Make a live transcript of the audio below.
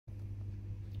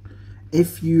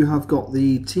if you have got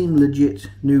the Team Legit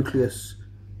Nucleus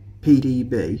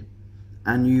PDB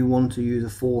and you want to use a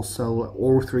 4-cell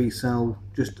or a 3-cell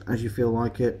just as you feel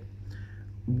like it,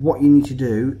 what you need to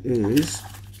do is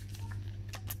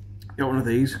get one of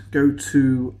these, go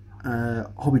to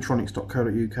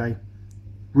hobbytronics.co.uk.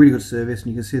 Really good service,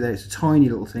 and you can see there it's a tiny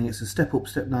little thing. It's a step up,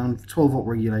 step down 12-volt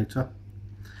regulator.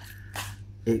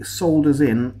 It solders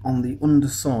in on the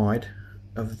underside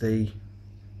of the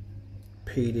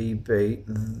PDB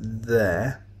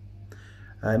there.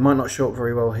 It might not show up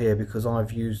very well here because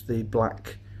I've used the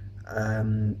black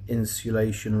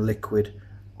insulation liquid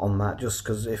on that, just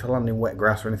because if I land in wet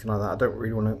grass or anything like that, I don't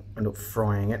really want to end up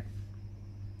frying it.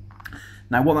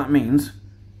 Now what that means,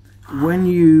 when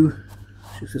you,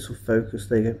 if this will focus,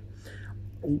 there you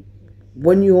go.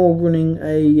 When you're running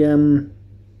a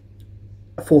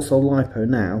 4-cell LiPo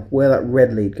now, where that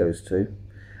red lead goes to,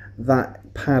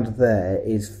 that pad there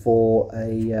is for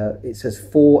a, it says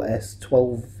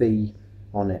 4S12V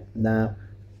on it. Now,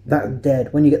 that's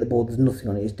dead. When you get the board, there's nothing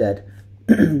on it, it's dead.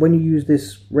 When you use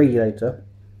this regulator,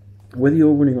 whether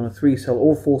you're running on a 3-cell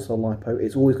or 4-cell LiPo,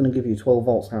 it's always going to give you 12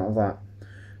 volts out of that.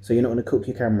 So you're not going to cook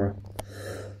your camera.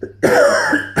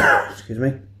 Excuse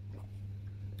me.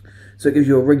 So it gives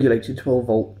you a regulated 12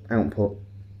 volt output.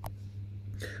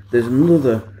 There's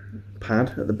another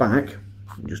pad at the back, you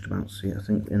can just about see it, I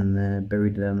think, in there,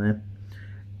 buried down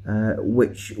there,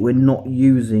 which we're not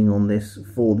using on this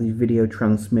for the video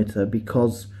transmitter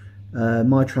because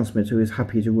my transmitter is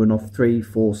happy to run off 3,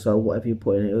 4 cell, whatever you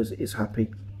put in it, it's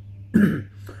happy.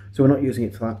 So we're not using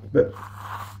it for that, but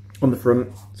on the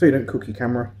front, so you don't cook your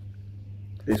camera,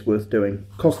 it's worth doing.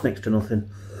 Costs next to nothing.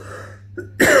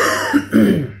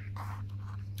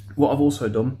 What I've also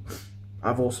done,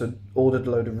 I've also ordered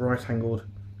a load of right-angled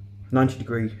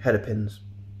 90-degree header pins.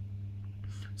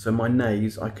 So my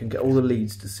nays, I can get all the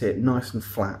leads to sit nice and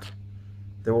flat.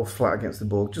 They're all flat against the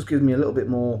board. Just gives me a little bit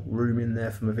more room in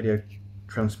there for my video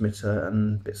transmitter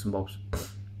and bits and bobs.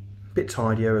 A bit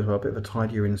tidier as well, a bit of a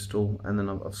tidier install, and then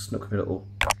I've snuck my little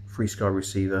FreeSky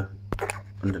receiver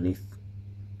underneath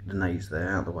the nays there,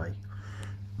 out of the way.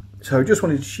 So I just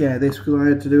wanted to share this because I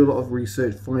had to do a lot of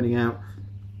research finding out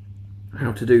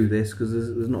how to do this, because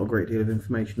there's not a great deal of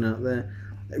information out there.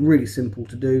 Really simple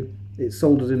to do. It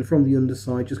solders in from the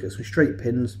underside. Just get some straight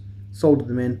pins, solder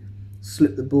them in,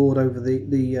 slip the board over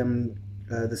the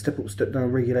step up step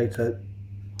down regulator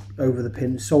over the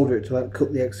pin, solder it to that,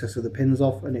 cut the excess of the pins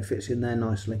off, and it fits in there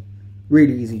nicely.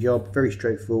 Really easy job, very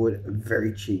straightforward,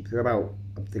 very cheap. They're about,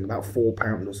 I think, about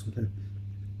 £4 or something.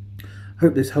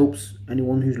 Hope this helps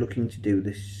anyone who's looking to do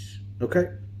this. Okay.